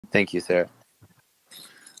Thank you, sir.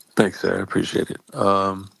 Thanks, sir. I appreciate it.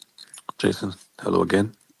 Jason, hello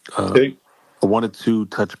again. Uh, Hey, I wanted to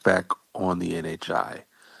touch back on the NHI.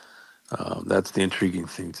 That's the intriguing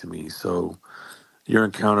thing to me. So, your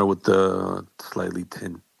encounter with the slightly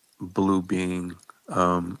tint blue being,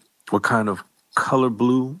 what kind of color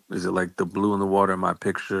blue? Is it like the blue in the water in my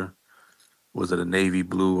picture? Was it a navy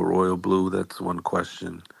blue or royal blue? That's one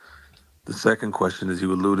question. The second question is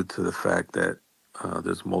you alluded to the fact that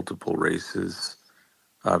there's multiple races.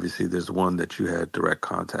 Obviously, there's one that you had direct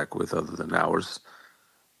contact with other than ours.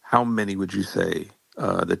 How many would you say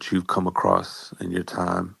that you've come across in your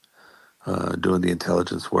time doing the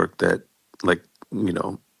intelligence work that, like, you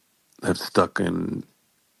know, have stuck in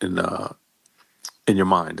in your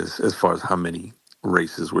mind as far as how many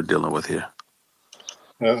races we're dealing with here?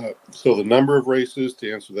 so the number of races,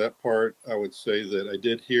 to answer that part, I would say that I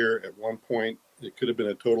did hear at one point, it could have been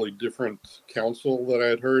a totally different council that I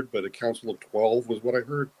had heard, but a council of 12 was what I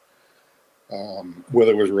heard.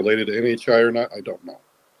 Whether it was related to NHI or not, I don't know.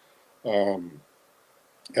 Um,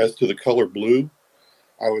 as to the color blue,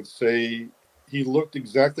 I would say he looked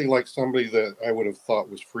exactly like somebody that I would have thought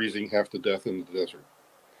was freezing half to death in the desert.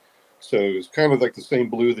 So it's kind of like the same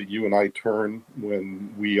blue that you and I turn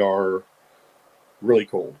when we are really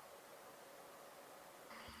cold.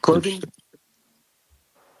 Clothing? Interesting.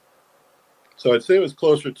 So I'd say it was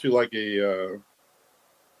closer to like a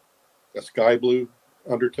sky blue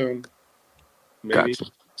undertone, maybe.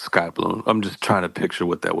 Gotcha. Sky blue. I'm just trying to picture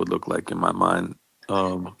what that would look like in my mind.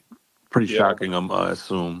 Um, Pretty Yeah, shocking. I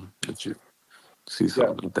assume that you see yeah.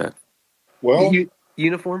 something like that. Well,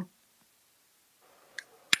 Uniform?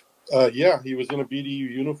 yeah, he was in a BDU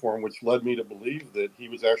uniform, which led me to believe that he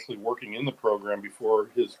was actually working in the program before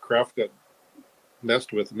his craft got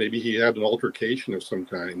messed with. Maybe he had an altercation of some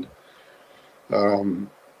kind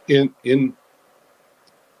um, in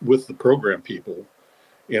with the program people,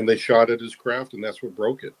 and they shot at his craft, and that's what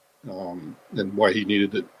broke it, and why he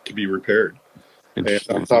needed it to be repaired. And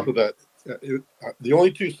on top Interesting. of that, the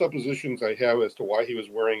only two suppositions I have as to why he was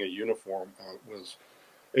wearing a uniform was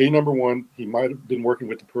number one, he might have been working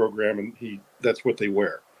with the program, and that's what they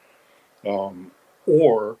wear, um,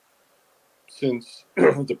 or since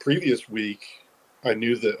the previous week, I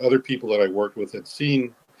knew that other people that I worked with had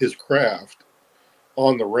seen his craft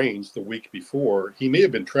on the range the week before. He may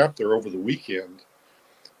have been trapped there over the weekend,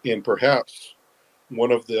 and perhaps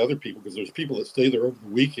one of the other people, because there's people that stay there over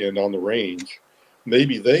the weekend on the range,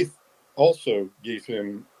 maybe they also gave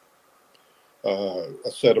him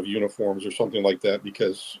a set of uniforms or something like that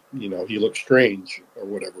because he looked strange or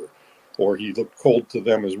whatever, or he looked cold to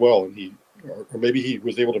them as well, and or maybe he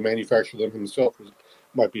was able to manufacture them himself.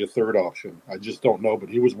 Might be a third option. I just don't know, but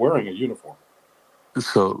he was wearing a uniform.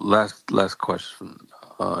 So last question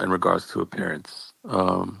in regards to appearance.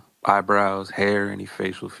 Eyebrows, hair, any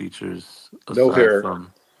facial features No aside hair,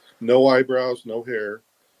 from no eyebrows, no hair.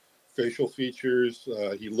 Facial features.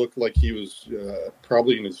 He looked like he was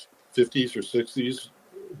probably in his 50s or 60s,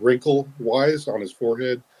 wrinkle wise on his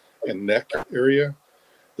forehead and neck area.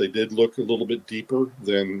 They did look a little bit deeper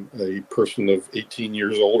than a person of 18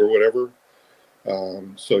 years old or whatever.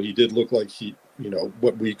 So he did look like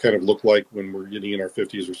what we kind of look like when we're getting in our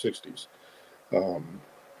 50s or 60s. Um,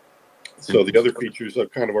 so the other features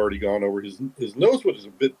I've kind of already gone over. His nose was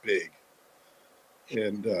a bit big,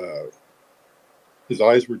 and his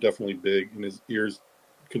eyes were definitely big, and his ears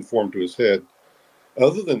conformed to his head.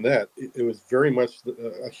 Other than that, it was very much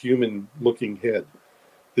a human-looking head.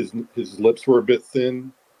 His lips were a bit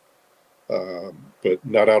thin, but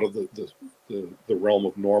not out of the realm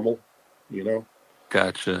of normal, you know.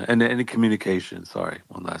 gotcha. And any communication. Sorry,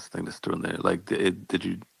 one last thing that's thrown there. Like, did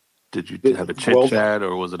you have a chit Well, chat,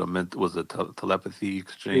 or was it telepathy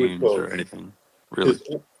it was exchange or both. anything? Really? His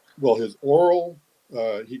his oral.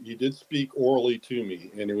 He did speak orally to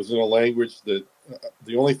me, and it was in a language that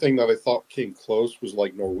the only thing that I thought came close was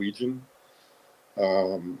like Norwegian,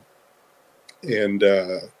 um, and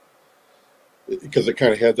because it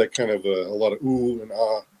kind of had that kind of a lot of ooh and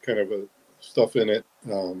ah kind of a stuff in it,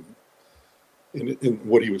 in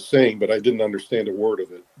what he was saying, but I didn't understand a word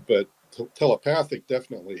of it. But telepathic,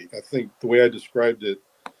 definitely. I think the way I described it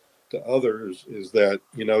to others is that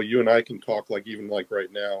you and I can talk like even like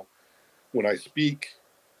right now. When I speak,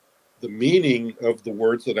 the meaning of the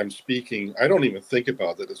words that I'm speaking, I don't even think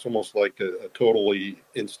about it. It's almost like a totally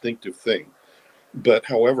instinctive thing. But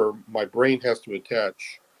however, my brain has to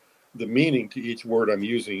attach the meaning to each word I'm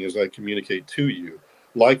using as I communicate to you.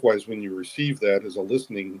 Likewise, when you receive that as a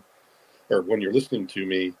listening, or when you're listening to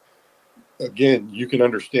me, again, you can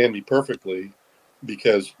understand me perfectly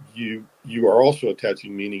because you are also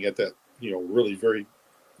attaching meaning at that really very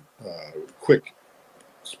quick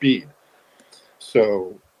speed.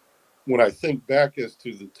 So when I think back as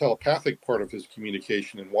to the telepathic part of his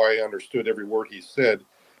communication and why I understood every word he said,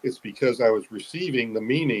 it's because I was receiving the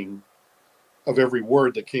meaning of every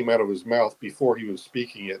word that came out of his mouth before he was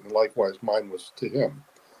speaking it, and likewise mine was to him.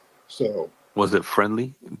 So Was it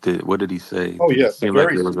friendly? What did he say? oh Did it yes, seem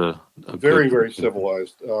like very, it was a very, good very conversation?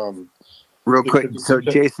 civilized. Real quick, so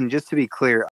Jason, just to be clear,